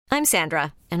I'm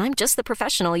Sandra, and I'm just the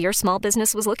professional your small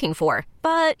business was looking for.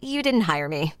 But you didn't hire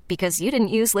me because you didn't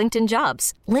use LinkedIn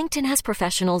Jobs. LinkedIn has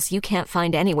professionals you can't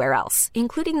find anywhere else,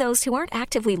 including those who aren't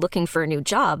actively looking for a new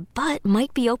job, but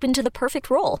might be open to the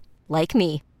perfect role, like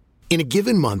me. In a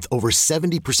given month, over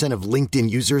 70% of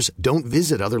LinkedIn users don't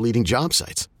visit other leading job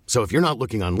sites. So if you're not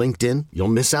looking on LinkedIn, you'll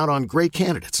miss out on great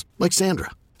candidates like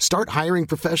Sandra. Start hiring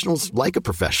professionals like a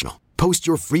professional. Post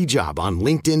your free job on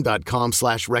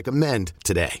linkedin.com/recommend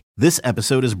today. This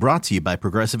episode is brought to you by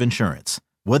Progressive Insurance.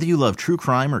 Whether you love true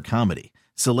crime or comedy,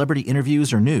 celebrity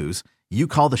interviews or news, you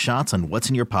call the shots on what's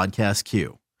in your podcast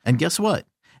queue. And guess what?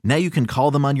 Now you can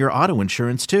call them on your auto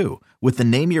insurance too with the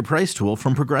Name Your Price tool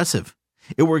from Progressive.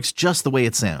 It works just the way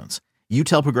it sounds. You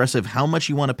tell Progressive how much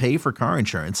you want to pay for car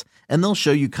insurance, and they'll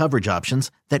show you coverage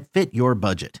options that fit your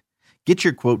budget. Get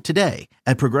your quote today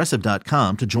at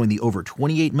Progressive.com to join the over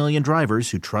 28 million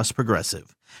drivers who trust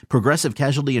Progressive. Progressive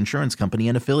Casualty Insurance Company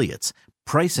and Affiliates.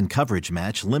 Price and coverage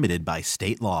match limited by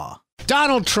state law.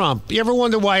 Donald Trump. You ever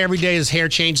wonder why every day his hair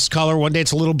changes color? One day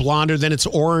it's a little blonder, then it's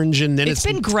orange, and then it's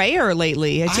been grayer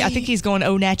lately. I think he's going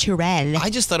au naturel. I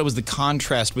just thought it was the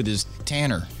contrast with his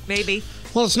tanner. Maybe.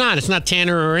 Well, it's not. It's not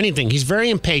tanner or anything. He's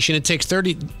very impatient. It takes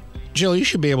 30... Jill, you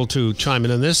should be able to chime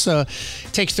in on this. It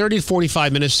takes 30 to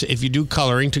 45 minutes if you do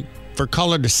coloring for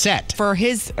color to set. For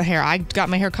his hair, I got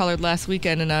my hair colored last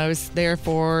weekend, and I was there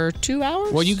for 2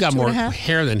 hours. Well, you got more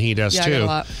hair than he does, too. I got a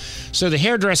lot. So the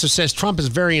hairdresser says Trump is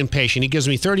very impatient. He gives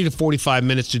me 30 to 45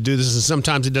 minutes to do this, and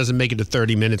sometimes it doesn't make it to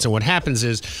 30 minutes. And what happens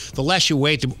is the less you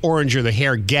wait, the oranger the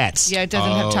hair gets. Yeah, it doesn't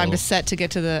have time to set to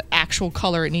get to the actual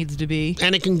color it needs to be.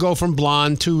 And it can go from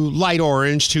blonde to light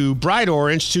orange to bright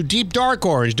orange to deep dark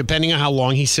orange, depending on how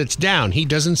long he sits down. He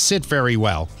doesn't sit very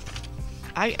well.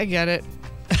 I get it.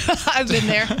 I've been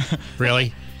there.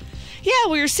 Really? Yeah,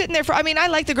 we were sitting there I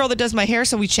like the girl that does my hair,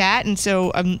 so we chat, and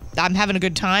so I'm having a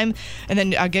good time, and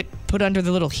then I get put under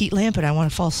the little heat lamp, and I want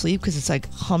to fall asleep because it's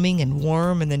like humming and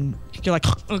warm, and then you're like,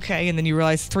 okay, and then you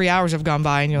realize 3 hours have gone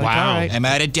by, and you're like, all right. I'm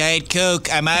out of Diet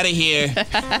Coke. I'm out of here.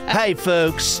 Hi,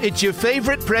 folks. It's your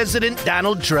favorite president,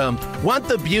 Donald Trump. Want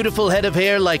the beautiful head of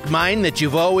hair like mine that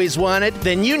you've always wanted?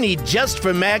 Then you need Just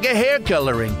for MAGA hair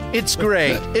coloring. It's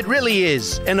great. It really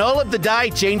is. And all of the dye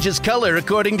changes color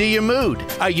according to your mood.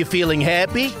 Are you feeling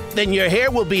happy? Then your hair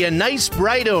will be a nice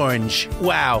bright orange.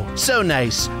 Wow, so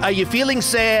nice. Are you feeling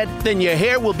sad? Then your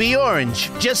hair will be orange,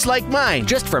 just like mine.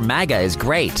 Just for MAGA is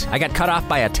great. I got cut off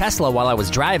by a Tesla while I was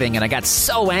driving, and I got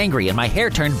so angry, and my hair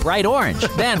turned bright orange.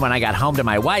 Then when I got home to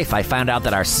my wife, I found out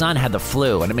that our son had the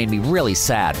flu, and it made me really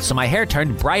sad. So my hair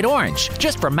turned bright orange.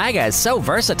 Just for MAGA is so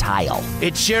versatile.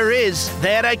 It sure is.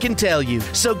 That I can tell you.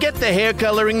 So get the hair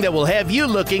coloring that will have you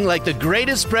looking like the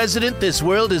greatest president this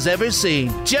world has ever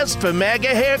seen. Just for MAGA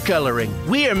hair coloring.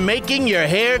 We are making your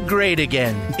hair great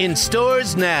again. In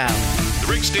stores now. The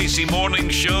Rick Stacy Morning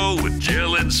Show with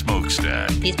Jill and Smokestack.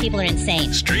 These people are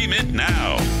insane. Stream it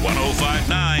now.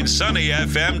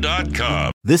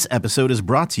 1059sunnyfm.com. This episode is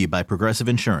brought to you by Progressive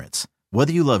Insurance.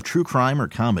 Whether you love true crime or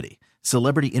comedy,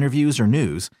 celebrity interviews or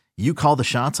news, you call the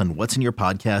shots on what's in your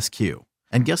podcast queue.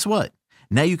 And guess what?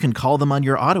 Now you can call them on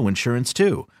your auto insurance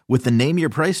too with the Name Your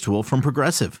Price tool from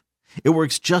Progressive. It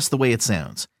works just the way it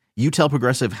sounds. You tell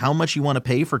Progressive how much you want to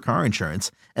pay for car insurance,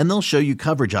 and they'll show you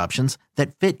coverage options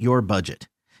that fit your budget.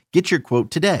 Get your quote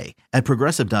today at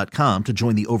Progressive.com to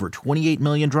join the over 28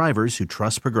 million drivers who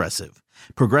trust Progressive.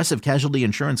 Progressive Casualty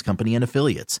Insurance Company and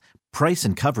Affiliates. Price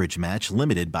and coverage match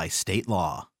limited by state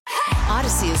law.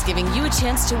 Odyssey is giving you a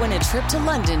chance to win a trip to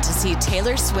London to see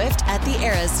Taylor Swift at the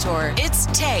Eras Tour. It's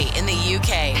Tay in the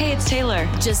UK. Hey, it's Taylor.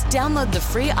 Just download the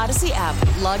free Odyssey app,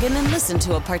 log in and listen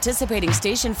to a participating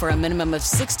station for a minimum of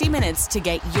 60 minutes to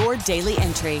get your daily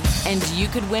entry. And you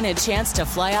could win a chance to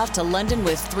fly off to London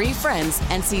with 3 friends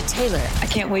and see Taylor. I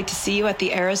can't wait to see you at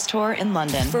the Eras Tour in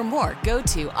London. For more, go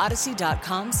to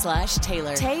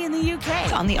odyssey.com/Taylor. Tay in the UK.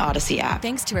 It's on the Odyssey app.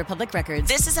 Thanks to Republic Records.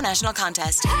 This is a national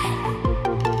contest.